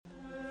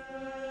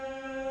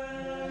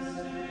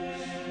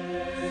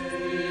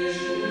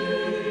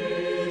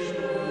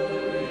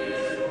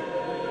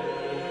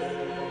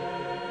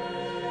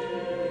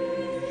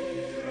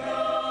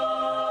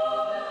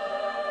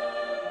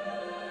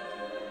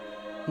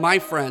My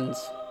friends,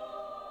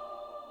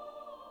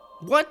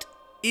 what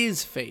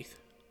is faith?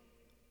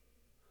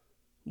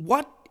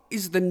 What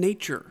is the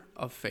nature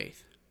of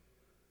faith?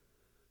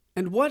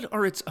 And what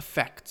are its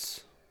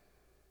effects?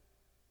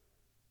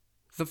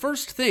 The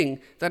first thing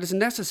that is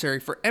necessary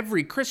for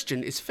every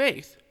Christian is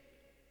faith,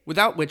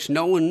 without which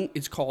no one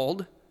is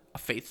called a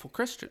faithful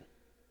Christian.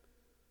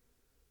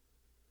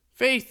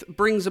 Faith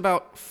brings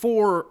about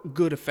 4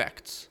 good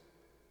effects.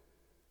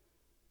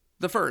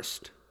 The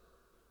first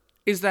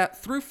is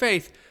that through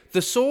faith,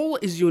 the soul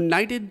is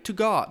united to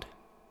God,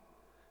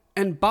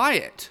 and by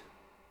it,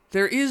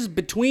 there is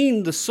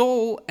between the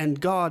soul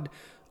and God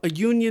a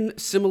union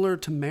similar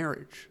to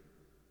marriage.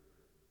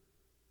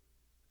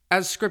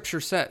 As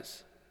Scripture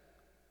says,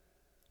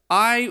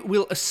 I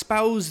will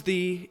espouse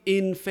thee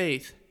in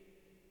faith.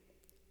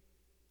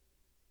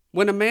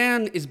 When a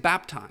man is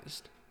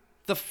baptized,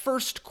 the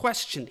first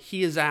question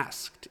he is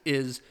asked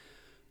is,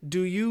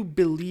 do you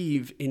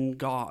believe in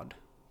God?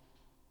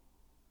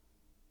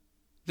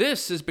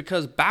 This is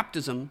because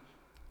baptism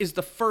is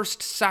the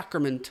first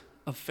sacrament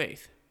of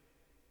faith.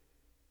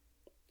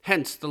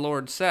 Hence the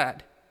Lord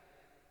said,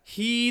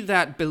 he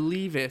that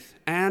believeth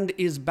and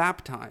is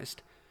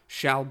baptized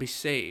shall be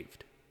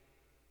saved.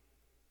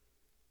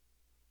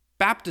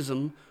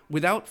 Baptism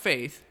without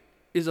faith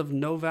is of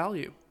no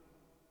value.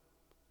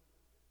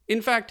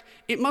 In fact,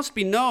 it must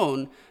be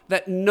known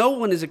that no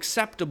one is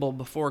acceptable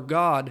before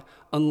God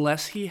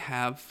unless he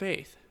have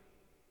faith.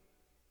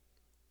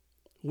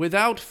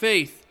 Without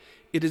faith,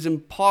 it is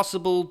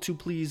impossible to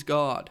please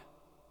God.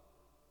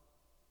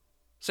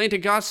 St.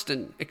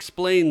 Augustine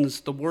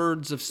explains the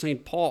words of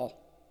St. Paul,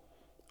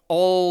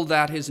 all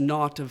that is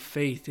not of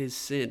faith is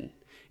sin,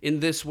 in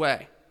this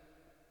way.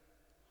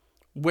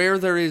 Where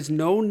there is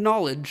no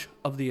knowledge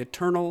of the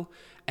eternal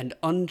and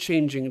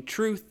unchanging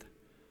truth,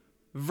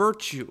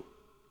 virtue,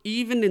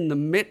 even in the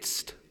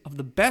midst of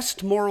the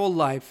best moral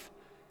life,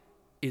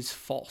 is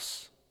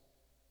false.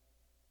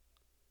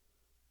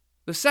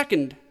 The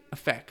second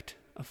effect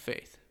of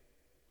faith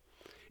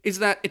is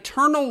that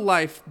eternal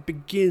life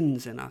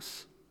begins in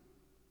us.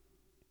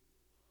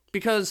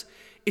 Because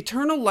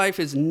eternal life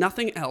is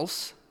nothing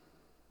else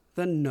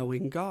than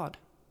knowing God.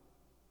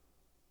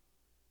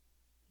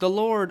 The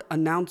Lord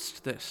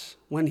announced this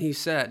when he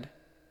said,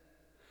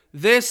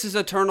 this is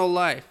eternal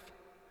life,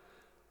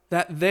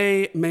 that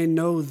they may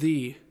know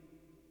thee,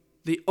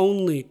 the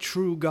only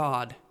true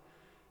God,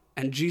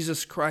 and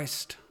Jesus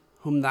Christ,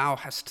 whom thou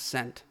hast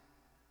sent.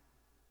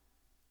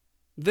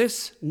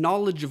 This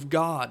knowledge of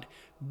God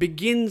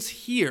begins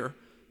here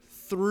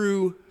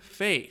through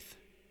faith,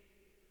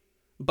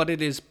 but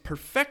it is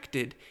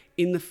perfected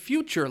in the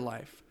future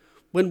life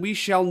when we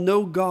shall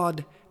know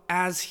God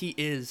as he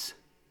is.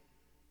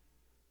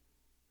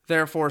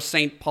 Therefore,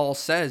 St. Paul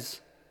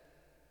says,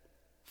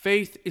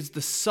 faith is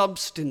the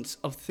substance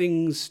of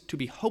things to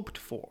be hoped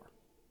for.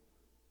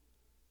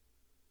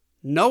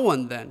 No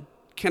one, then,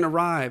 can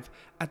arrive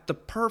at the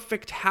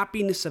perfect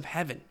happiness of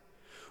heaven,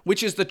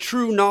 which is the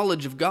true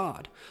knowledge of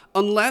God,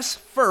 unless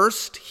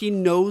first he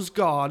knows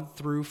God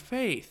through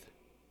faith.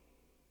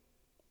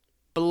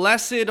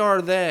 Blessed are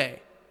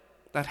they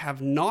that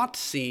have not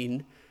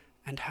seen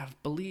and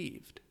have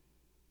believed.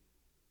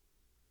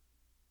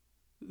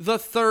 The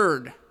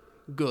third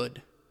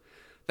good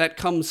that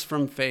comes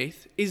from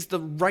faith is the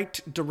right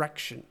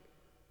direction,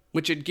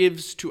 which it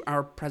gives to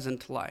our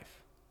present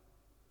life.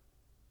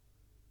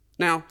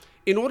 Now,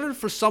 in order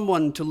for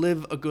someone to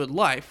live a good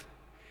life,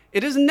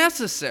 it is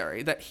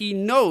necessary that he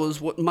knows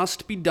what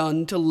must be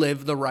done to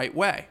live the right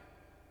way.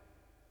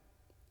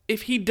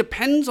 If he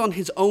depends on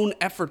his own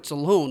efforts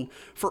alone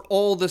for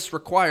all this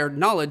required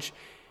knowledge,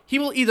 he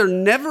will either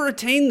never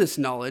attain this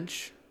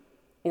knowledge,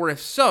 or if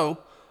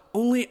so,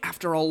 only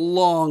after a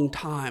long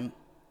time.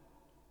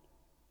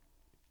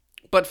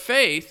 But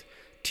faith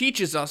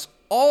teaches us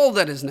all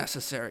that is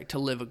necessary to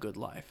live a good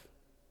life.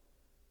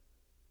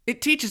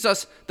 It teaches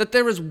us that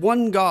there is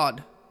one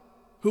God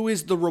who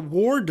is the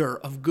rewarder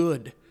of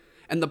good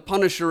and the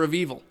punisher of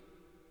evil.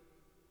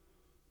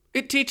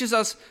 It teaches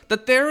us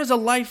that there is a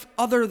life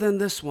other than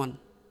this one.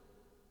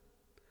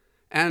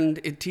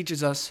 And it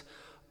teaches us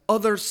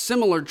other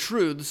similar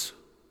truths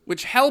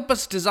which help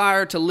us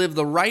desire to live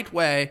the right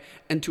way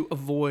and to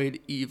avoid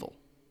evil.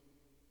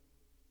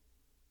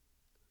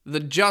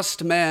 The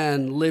just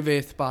man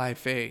liveth by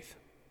faith.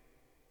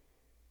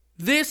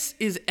 This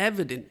is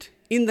evident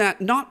in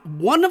that not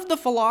one of the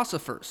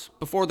philosophers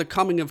before the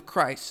coming of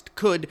Christ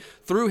could,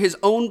 through his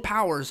own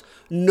powers,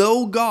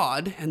 know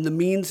God and the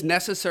means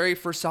necessary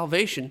for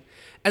salvation,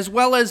 as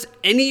well as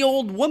any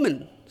old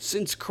woman,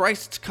 since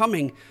Christ's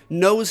coming,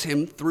 knows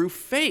him through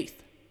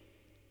faith.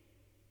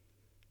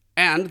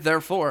 And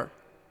therefore,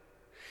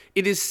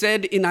 it is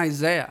said in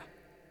Isaiah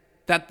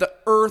that the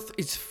earth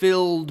is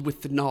filled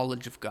with the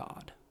knowledge of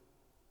God.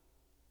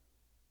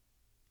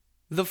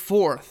 The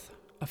fourth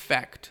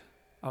effect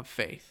of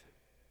faith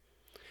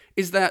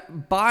is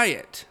that by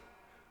it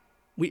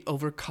we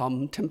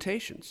overcome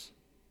temptations.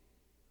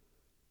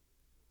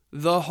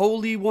 The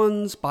holy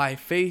ones by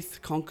faith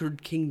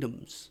conquered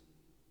kingdoms.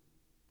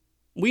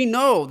 We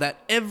know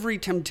that every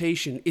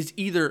temptation is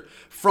either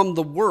from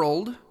the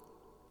world,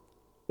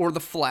 or the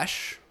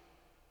flesh,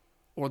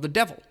 or the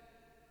devil.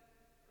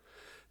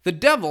 The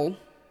devil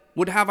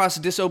would have us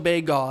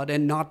disobey God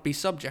and not be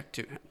subject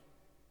to him.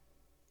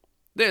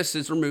 This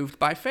is removed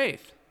by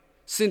faith,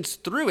 since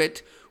through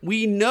it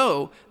we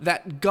know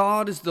that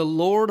God is the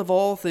Lord of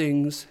all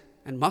things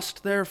and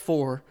must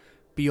therefore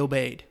be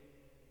obeyed.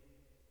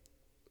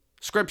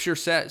 Scripture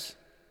says,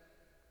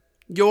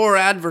 "Your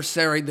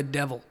adversary, the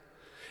devil,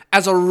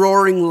 as a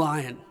roaring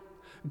lion,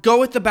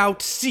 goeth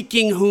about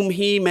seeking whom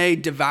he may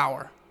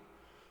devour.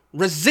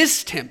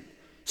 Resist him,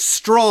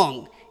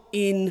 strong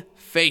in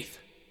faith."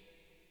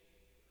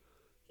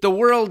 The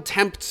world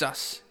tempts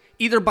us,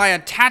 either by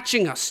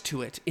attaching us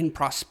to it in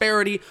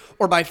prosperity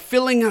or by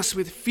filling us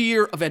with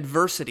fear of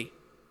adversity.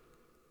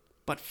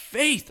 But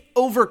faith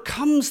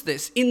overcomes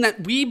this in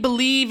that we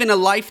believe in a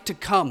life to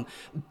come,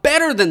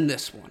 better than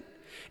this one,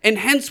 and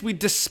hence we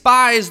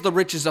despise the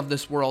riches of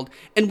this world,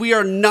 and we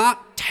are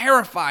not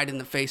terrified in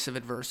the face of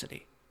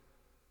adversity.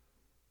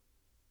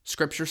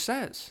 Scripture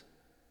says,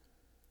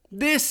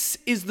 "This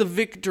is the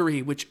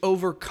victory which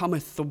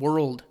overcometh the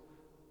world,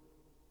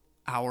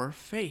 our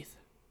faith."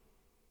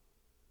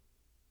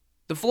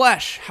 The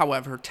flesh,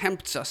 however,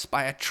 tempts us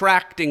by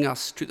attracting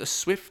us to the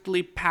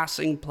swiftly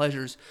passing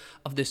pleasures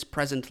of this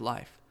present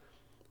life.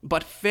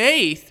 But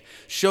faith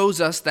shows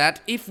us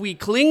that if we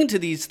cling to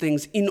these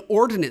things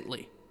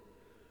inordinately,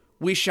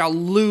 we shall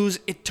lose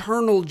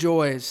eternal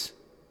joys.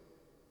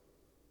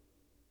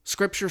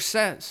 Scripture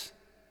says,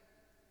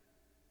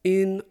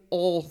 "In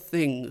all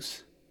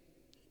things,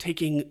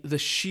 taking the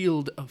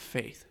shield of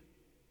faith."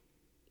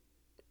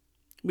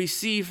 We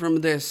see from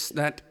this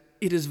that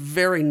it is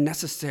very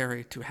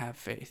necessary to have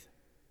faith.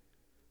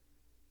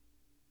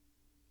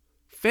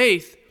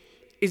 Faith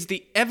is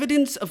the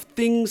evidence of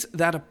things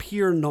that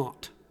appear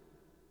not.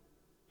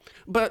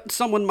 But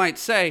someone might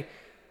say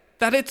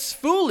that it's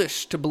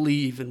foolish to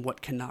believe in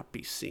what cannot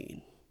be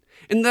seen,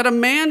 and that a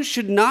man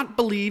should not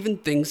believe in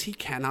things he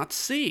cannot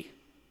see.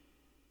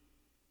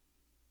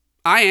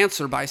 I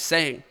answer by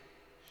saying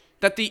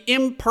that the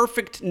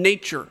imperfect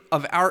nature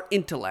of our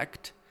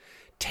intellect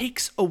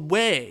takes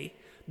away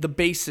the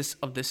basis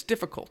of this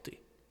difficulty.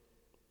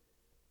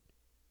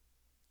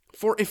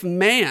 For if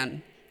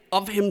man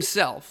of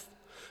himself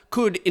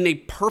could in a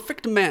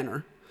perfect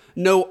manner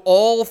know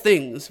all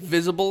things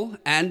visible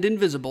and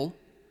invisible,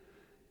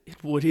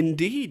 it would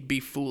indeed be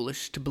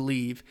foolish to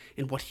believe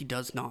in what he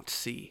does not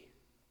see.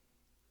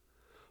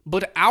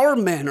 But our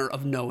manner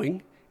of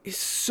knowing is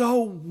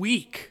so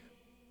weak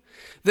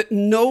that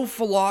no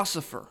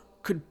philosopher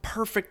could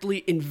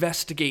perfectly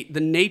investigate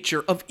the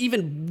nature of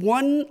even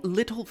one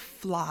little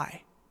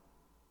fly.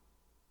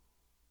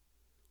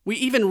 We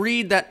even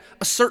read that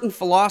a certain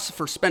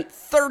philosopher spent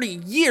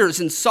 30 years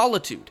in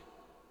solitude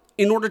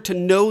in order to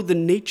know the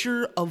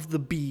nature of the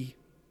bee.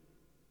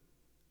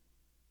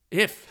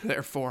 If,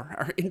 therefore,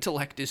 our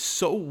intellect is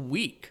so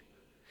weak,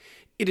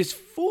 it is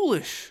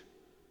foolish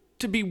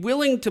to be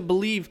willing to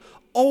believe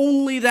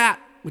only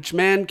that which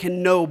man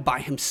can know by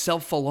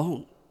himself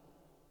alone,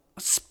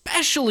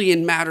 especially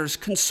in matters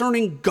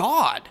concerning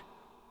God.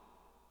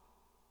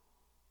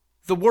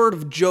 The word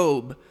of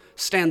Job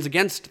stands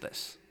against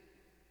this.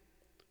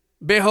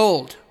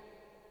 "Behold,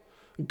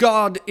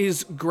 God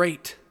is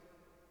great,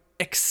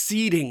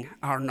 exceeding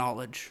our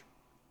knowledge."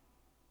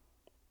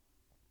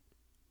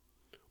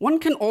 One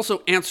can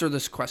also answer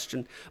this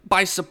question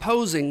by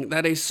supposing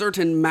that a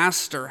certain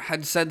master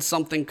had said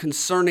something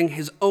concerning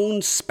his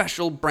own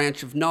special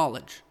branch of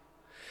knowledge,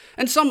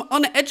 and some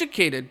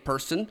uneducated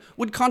person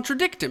would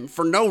contradict him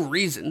for no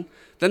reason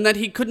than that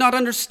he could not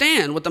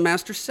understand what the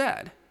master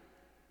said.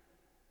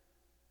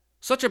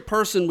 Such a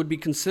person would be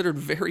considered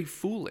very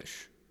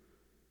foolish.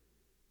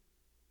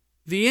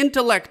 The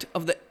intellect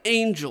of the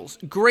angels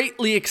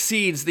greatly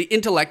exceeds the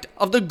intellect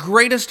of the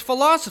greatest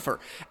philosopher,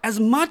 as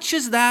much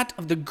as that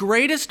of the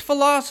greatest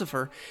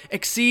philosopher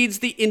exceeds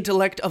the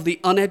intellect of the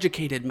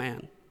uneducated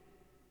man.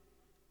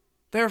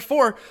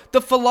 Therefore,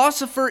 the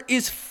philosopher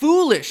is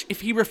foolish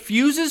if he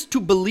refuses to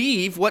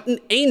believe what an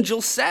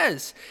angel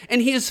says,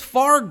 and he is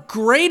far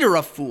greater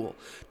a fool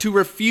to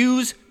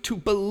refuse to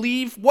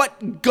believe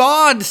what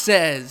God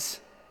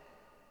says.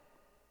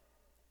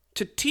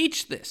 To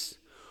teach this,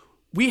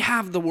 we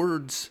have the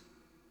words,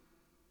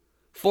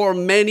 "For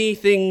many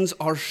things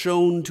are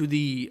shown to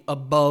thee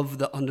above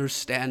the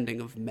understanding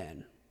of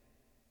men."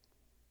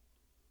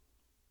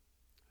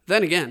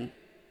 Then again,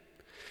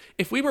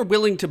 if we were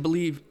willing to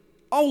believe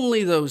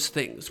only those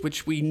things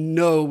which we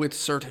know with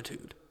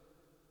certitude,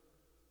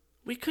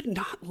 we could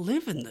not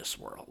live in this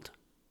world.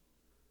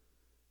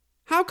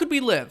 How could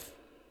we live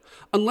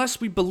unless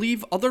we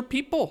believe other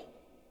people?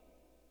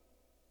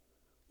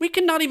 We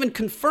cannot even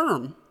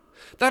confirm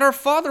that our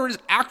Father is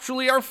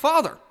actually our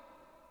Father.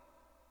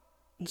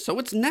 And so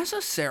it's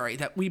necessary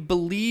that we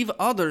believe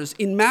others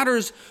in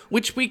matters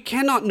which we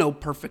cannot know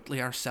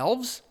perfectly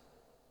ourselves.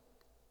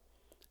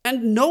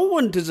 And no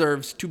one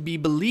deserves to be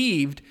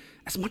believed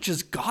as much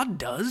as God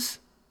does.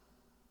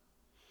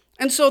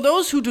 And so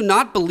those who do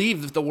not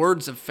believe the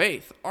words of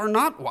faith are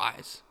not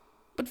wise,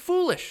 but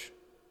foolish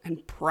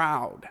and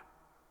proud.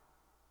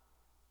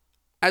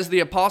 As the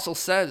apostle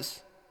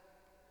says,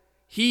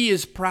 he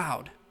is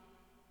proud,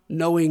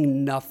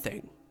 knowing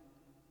nothing.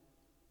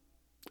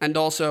 And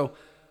also,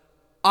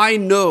 I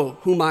know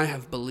whom I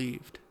have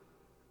believed,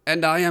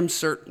 and I am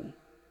certain.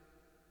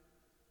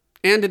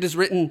 And it is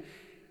written,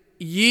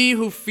 ye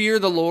who fear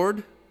the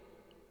Lord,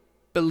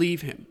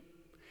 believe him,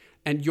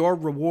 and your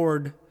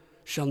reward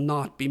shall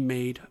not be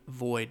made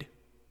void.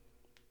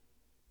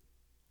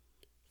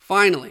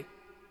 Finally,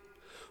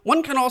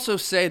 one can also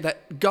say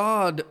that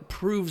God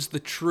proves the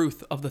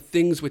truth of the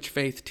things which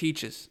faith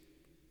teaches.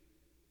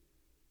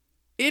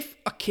 If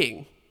a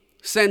king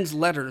sends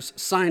letters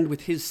signed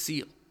with his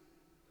seal,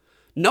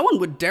 no one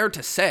would dare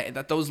to say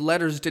that those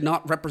letters did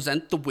not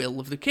represent the will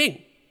of the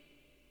king.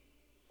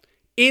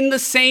 In the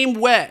same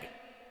way,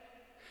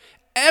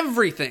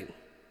 everything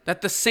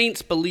that the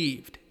saints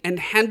believed and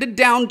handed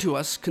down to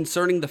us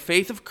concerning the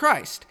faith of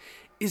Christ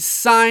is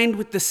signed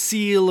with the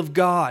seal of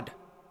God.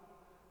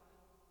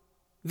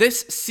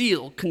 This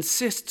seal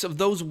consists of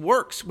those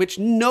works which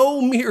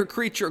no mere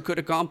creature could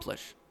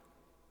accomplish.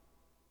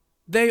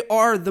 They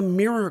are the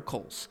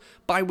miracles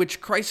by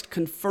which Christ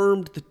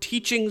confirmed the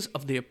teachings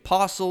of the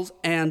apostles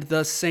and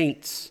the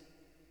saints.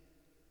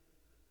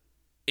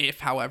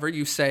 If, however,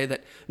 you say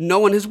that no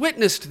one has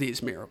witnessed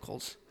these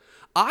miracles,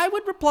 I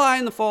would reply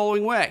in the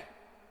following way.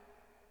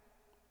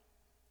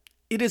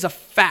 It is a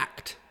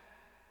fact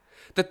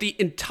that the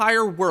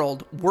entire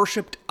world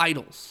worshipped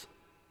idols,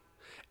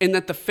 and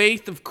that the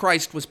faith of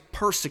Christ was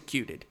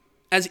persecuted,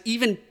 as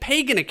even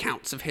pagan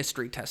accounts of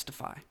history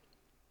testify.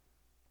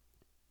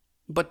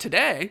 But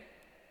today,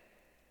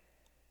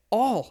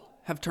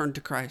 all have turned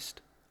to Christ.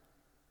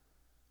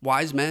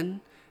 Wise men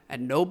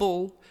and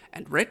noble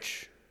and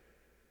rich,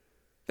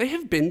 they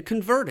have been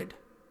converted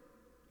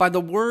by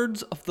the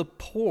words of the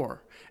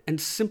poor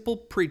and simple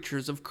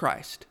preachers of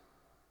Christ.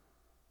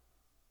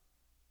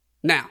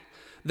 Now,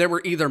 there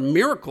were either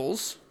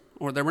miracles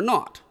or there were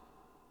not.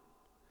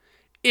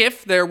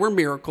 If there were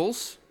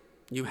miracles,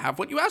 you have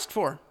what you asked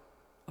for,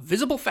 a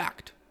visible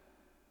fact.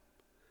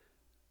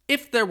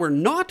 If there were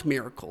not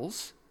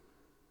miracles,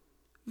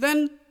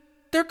 then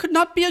there could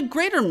not be a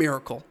greater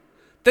miracle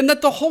than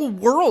that the whole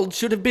world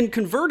should have been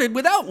converted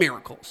without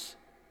miracles.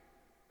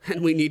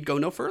 And we need go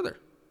no further.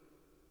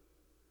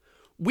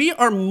 We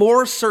are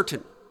more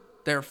certain,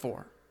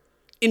 therefore,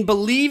 in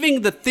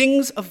believing the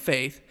things of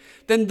faith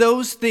than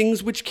those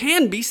things which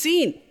can be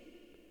seen.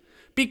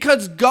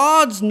 Because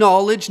God's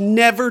knowledge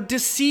never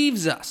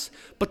deceives us,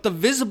 but the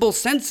visible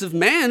sense of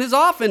man is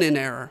often in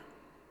error.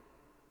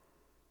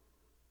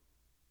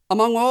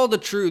 Among all the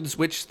truths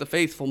which the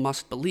faithful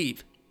must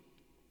believe,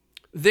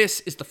 this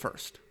is the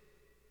first: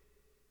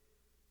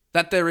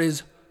 that there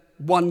is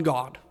one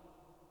God.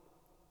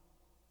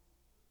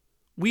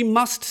 We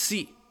must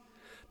see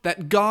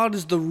that God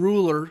is the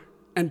ruler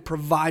and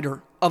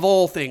provider of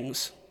all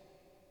things.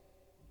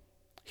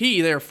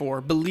 He,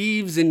 therefore,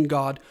 believes in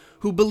God,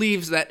 who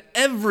believes that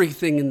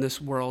everything in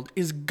this world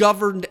is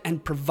governed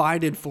and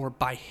provided for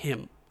by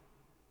him.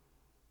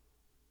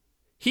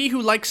 He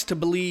who likes to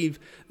believe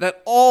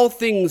that all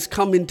things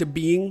come into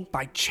being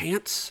by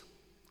chance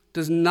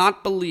does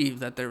not believe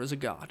that there is a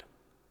God.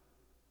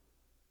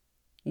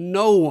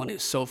 No one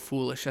is so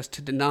foolish as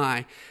to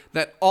deny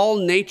that all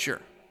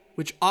nature,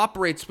 which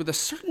operates with a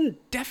certain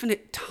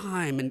definite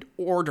time and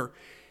order,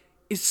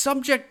 is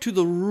subject to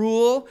the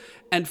rule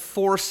and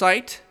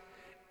foresight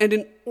and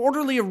an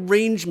orderly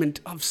arrangement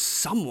of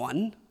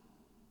someone.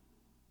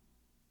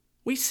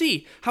 We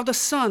see how the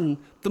sun,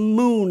 the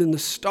moon, and the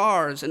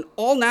stars, and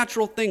all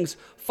natural things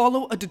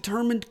follow a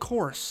determined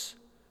course,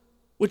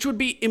 which would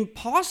be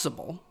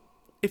impossible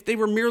if they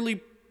were merely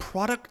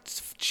products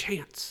of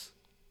chance.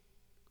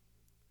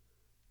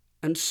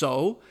 And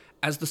so,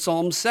 as the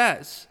psalm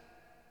says,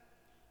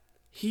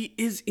 he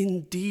is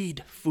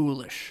indeed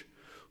foolish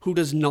who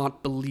does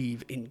not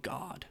believe in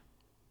God.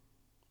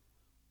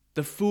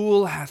 The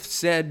fool hath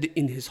said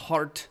in his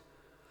heart,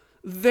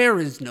 there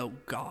is no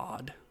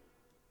God.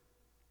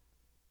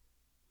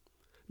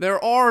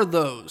 There are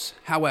those,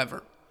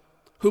 however,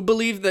 who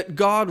believe that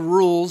God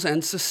rules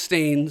and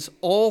sustains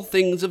all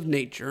things of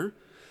nature,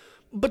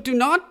 but do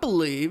not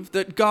believe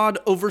that God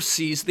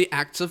oversees the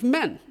acts of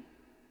men.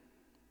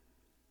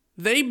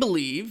 They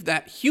believe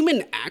that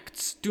human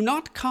acts do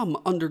not come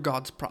under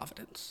God's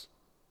providence.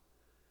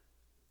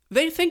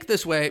 They think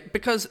this way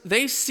because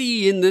they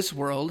see in this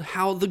world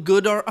how the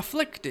good are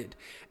afflicted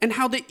and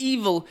how the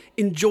evil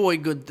enjoy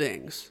good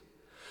things,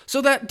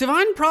 so that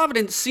divine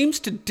providence seems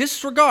to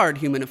disregard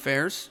human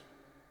affairs.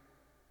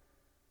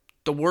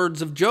 The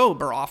words of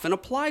Job are often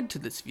applied to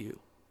this view.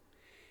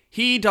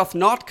 He doth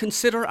not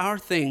consider our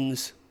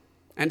things,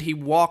 and he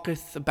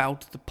walketh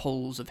about the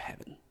poles of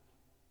heaven.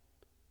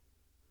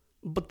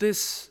 But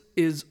this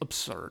is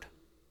absurd.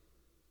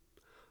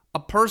 A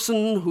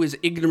person who is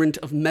ignorant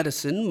of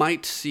medicine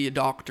might see a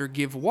doctor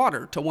give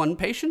water to one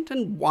patient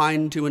and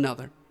wine to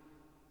another.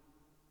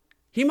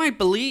 He might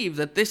believe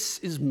that this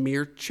is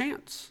mere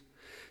chance,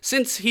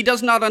 since he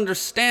does not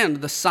understand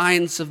the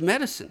science of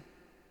medicine,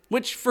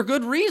 which for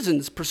good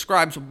reasons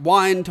prescribes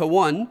wine to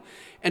one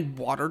and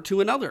water to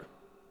another.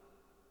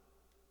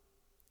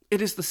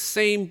 It is the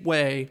same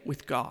way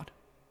with God.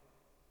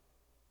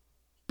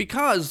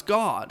 Because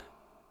God,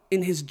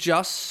 in his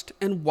just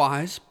and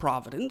wise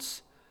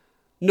providence,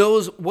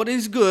 knows what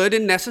is good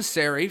and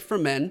necessary for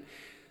men,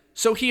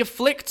 so he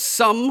afflicts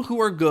some who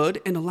are good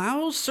and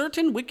allows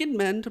certain wicked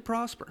men to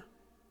prosper.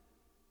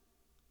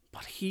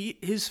 But he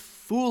is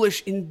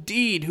foolish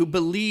indeed who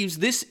believes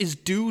this is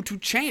due to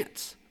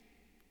chance,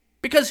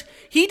 because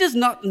he does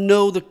not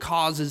know the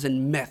causes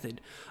and method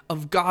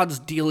of God's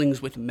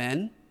dealings with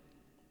men.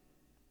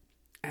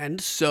 And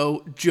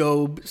so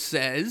Job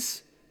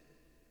says,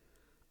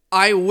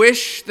 I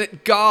wish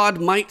that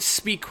God might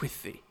speak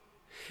with thee,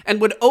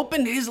 and would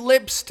open his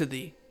lips to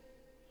thee,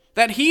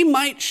 that he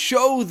might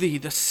show thee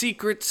the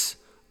secrets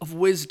of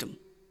wisdom,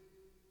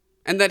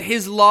 and that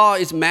his law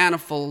is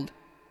manifold,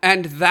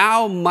 and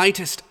thou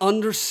mightest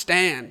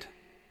understand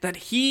that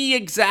he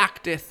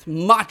exacteth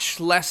much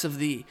less of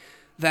thee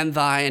than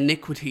thy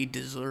iniquity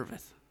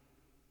deserveth.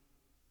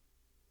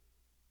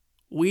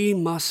 We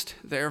must,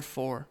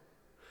 therefore,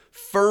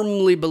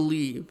 firmly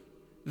believe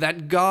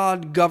that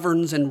God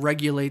governs and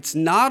regulates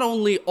not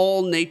only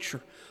all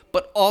nature,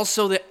 but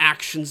also the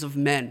actions of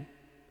men.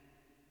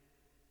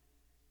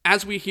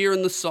 As we hear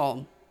in the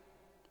psalm,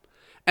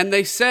 and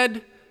they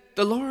said,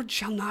 the Lord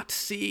shall not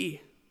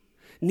see,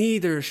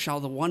 neither shall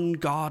the one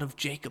God of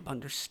Jacob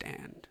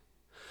understand.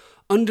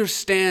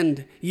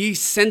 Understand, ye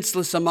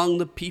senseless among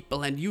the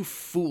people, and you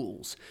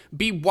fools,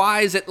 be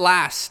wise at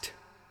last.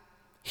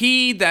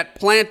 He that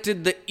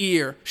planted the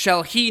ear,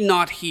 shall he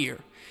not hear?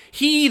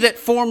 He that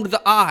formed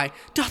the eye,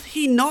 doth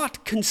he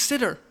not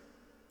consider?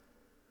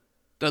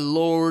 The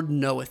Lord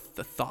knoweth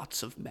the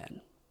thoughts of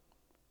men.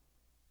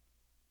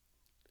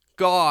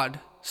 God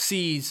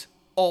sees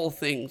all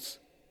things,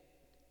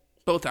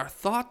 both our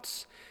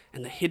thoughts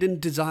and the hidden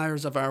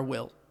desires of our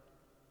will.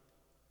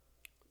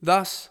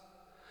 Thus,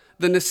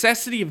 the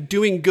necessity of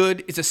doing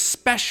good is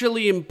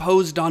especially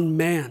imposed on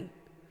man,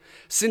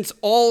 since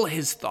all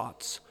his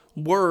thoughts,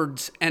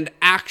 words, and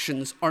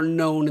actions are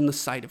known in the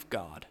sight of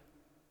God.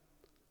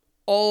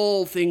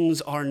 All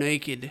things are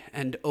naked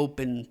and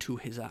open to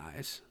his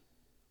eyes.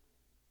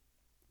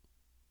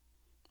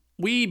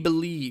 We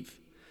believe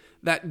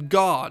that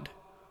God,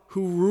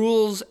 who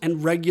rules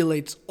and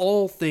regulates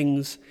all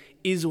things,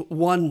 is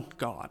one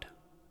God.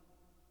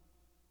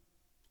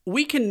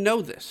 We can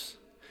know this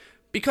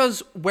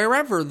because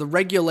wherever the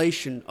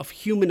regulation of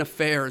human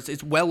affairs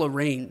is well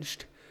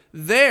arranged,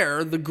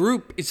 there the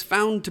group is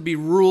found to be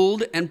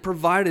ruled and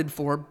provided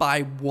for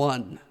by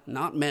one,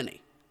 not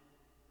many.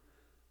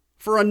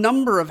 For a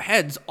number of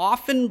heads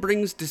often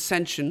brings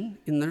dissension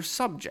in their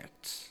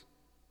subjects.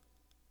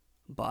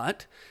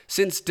 But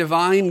since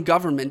divine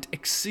government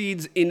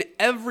exceeds in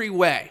every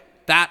way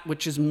that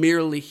which is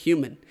merely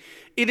human,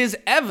 it is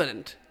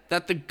evident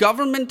that the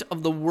government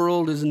of the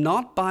world is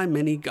not by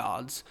many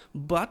gods,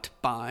 but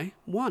by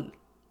one.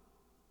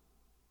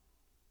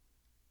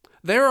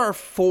 There are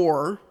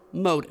 4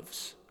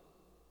 motives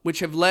which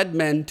have led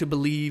men to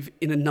believe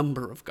in a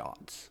number of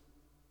gods.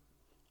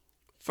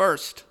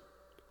 First,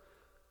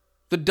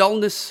 the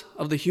dullness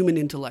of the human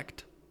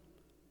intellect.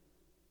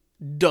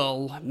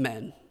 Dull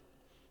men,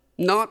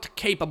 not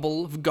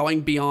capable of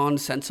going beyond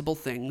sensible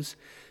things,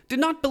 did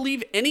not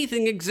believe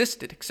anything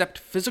existed except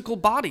physical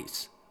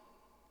bodies.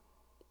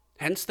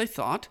 Hence they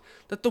thought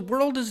that the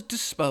world is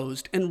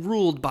disposed and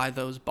ruled by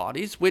those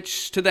bodies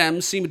which to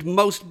them seemed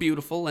most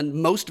beautiful and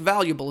most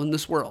valuable in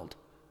this world.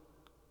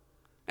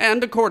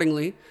 And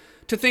accordingly,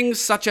 to things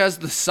such as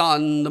the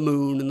sun, the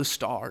moon, and the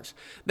stars,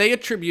 they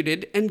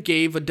attributed and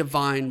gave a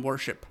divine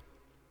worship.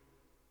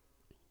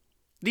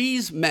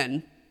 These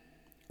men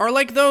are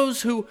like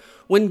those who,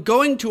 when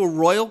going to a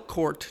royal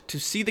court to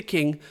see the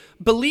king,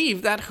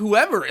 believe that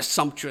whoever is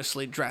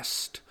sumptuously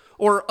dressed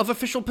or of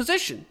official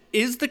position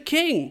is the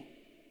king.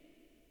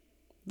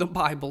 The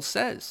Bible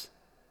says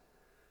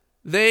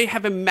they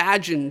have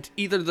imagined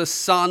either the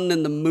sun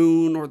and the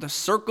moon or the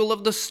circle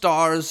of the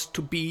stars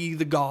to be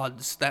the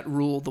gods that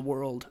rule the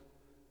world,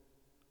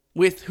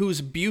 with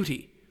whose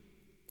beauty,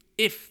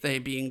 if they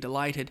being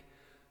delighted,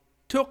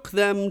 took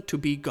them to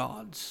be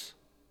gods.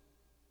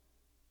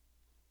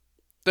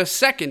 The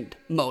second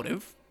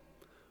motive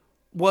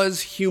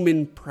was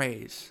human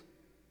praise.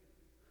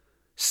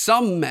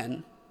 Some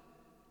men,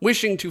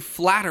 wishing to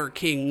flatter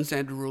kings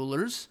and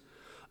rulers,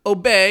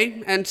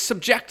 obey and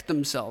subject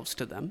themselves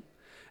to them,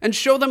 and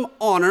show them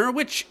honor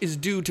which is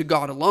due to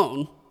God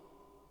alone.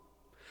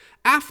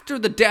 After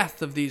the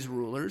death of these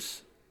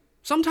rulers,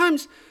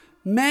 sometimes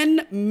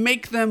men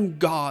make them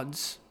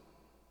gods,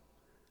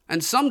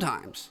 and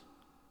sometimes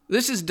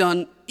this is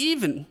done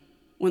even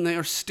when they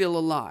are still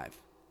alive.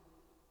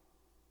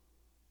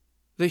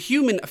 The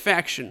human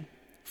affection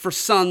for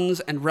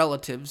sons and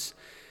relatives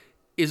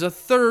is a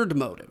third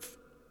motive.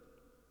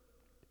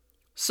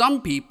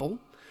 Some people,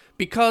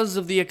 because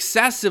of the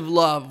excessive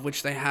love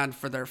which they had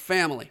for their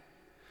family,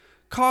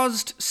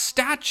 caused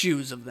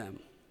statues of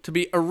them to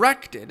be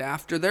erected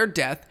after their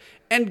death,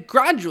 and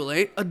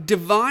gradually a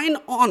divine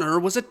honor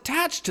was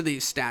attached to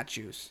these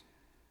statues.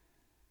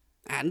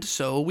 And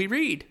so we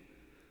read,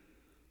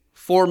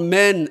 "For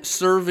men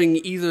serving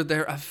either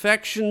their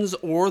affections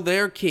or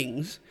their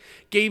kings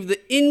gave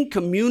the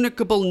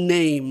incommunicable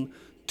name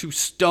to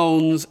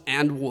stones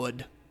and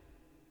wood."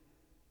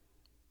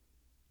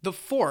 The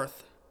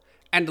fourth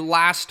and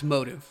last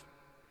motive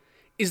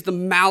is the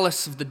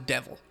malice of the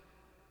devil.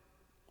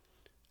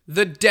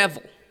 The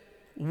devil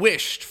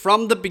wished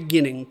from the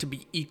beginning to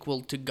be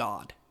equal to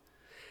God.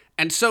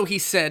 And so he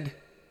said,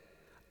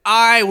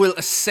 "I will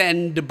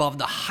ascend above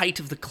the height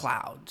of the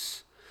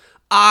clouds.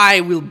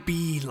 I will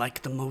be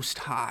like the Most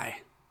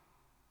High."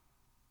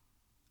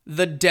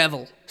 The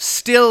devil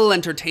still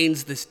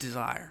entertains this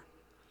desire.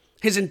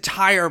 His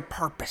entire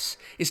purpose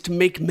is to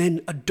make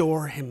men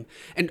adore him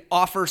and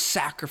offer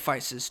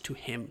sacrifices to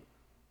him.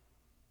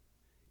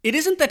 It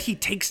isn't that he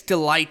takes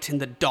delight in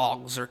the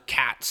dogs or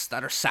cats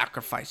that are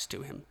sacrificed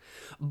to him,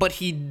 but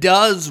he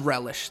does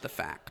relish the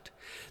fact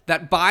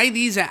that by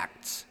these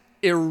acts,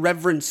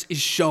 irreverence is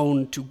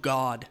shown to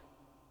God.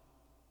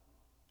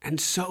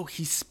 And so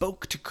he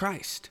spoke to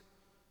Christ.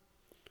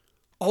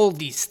 "All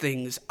these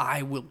things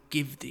I will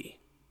give thee,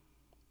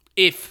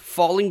 if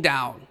falling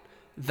down,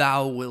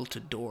 thou wilt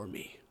adore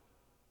me."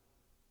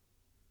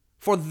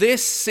 For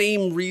this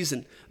same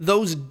reason,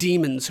 those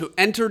demons who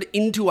entered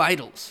into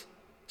idols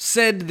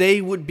said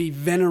they would be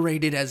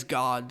venerated as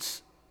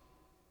gods.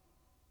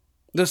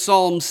 The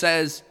psalm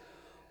says,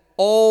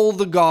 "All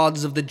the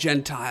gods of the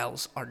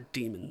Gentiles are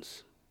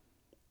demons."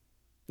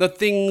 The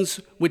things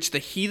which the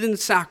heathen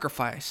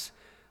sacrifice,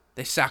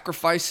 they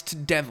sacrifice to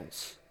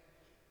devils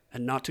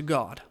and not to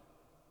God.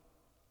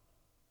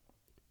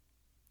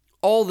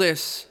 All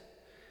this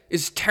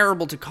is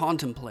terrible to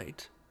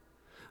contemplate,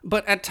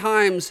 but at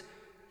times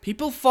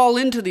people fall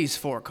into these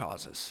four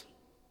causes.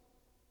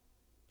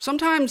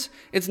 Sometimes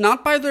it's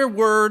not by their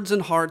words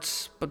and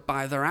hearts, but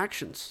by their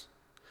actions,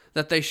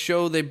 that they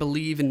show they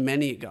believe in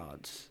many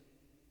gods.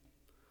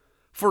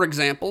 For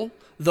example,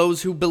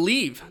 those who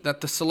believe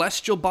that the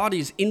celestial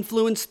bodies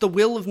influence the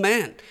will of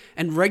man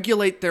and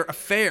regulate their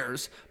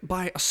affairs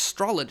by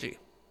astrology.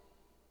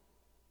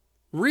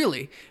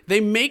 Really, they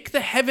make the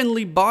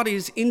heavenly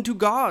bodies into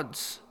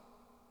gods,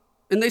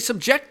 and they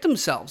subject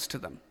themselves to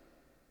them.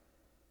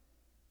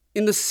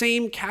 In the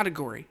same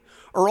category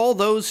are all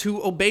those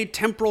who obey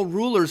temporal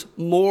rulers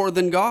more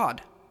than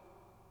God.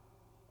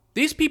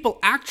 These people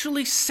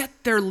actually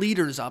set their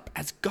leaders up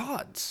as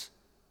gods.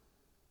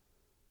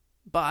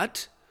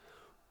 But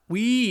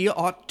we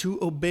ought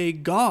to obey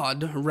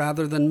God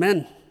rather than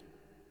men.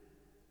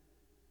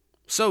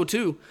 So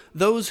too,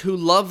 those who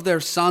love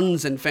their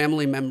sons and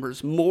family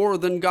members more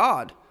than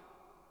God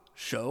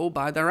show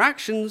by their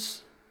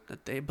actions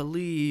that they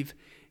believe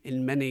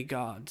in many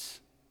gods.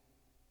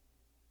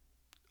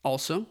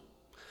 Also,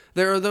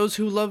 there are those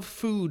who love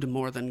food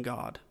more than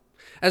God,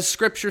 as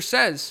Scripture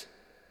says,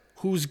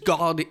 whose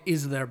God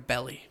is their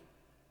belly.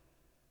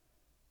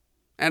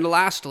 And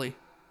lastly,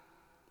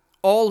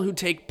 all who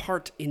take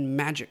part in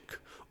magic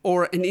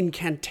or in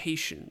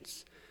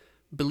incantations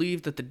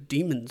believe that the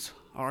demons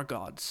are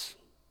gods,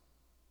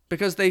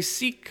 because they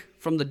seek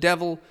from the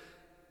devil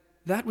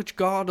that which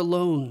God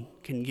alone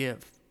can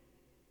give,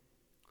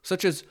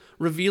 such as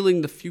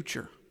revealing the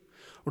future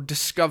or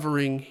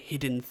discovering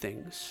hidden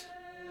things.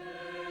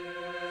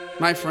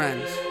 My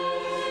friends,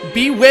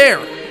 beware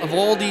of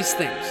all these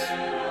things.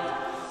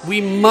 We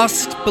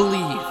must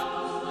believe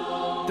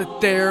that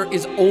there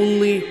is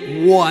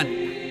only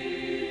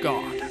one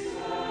God.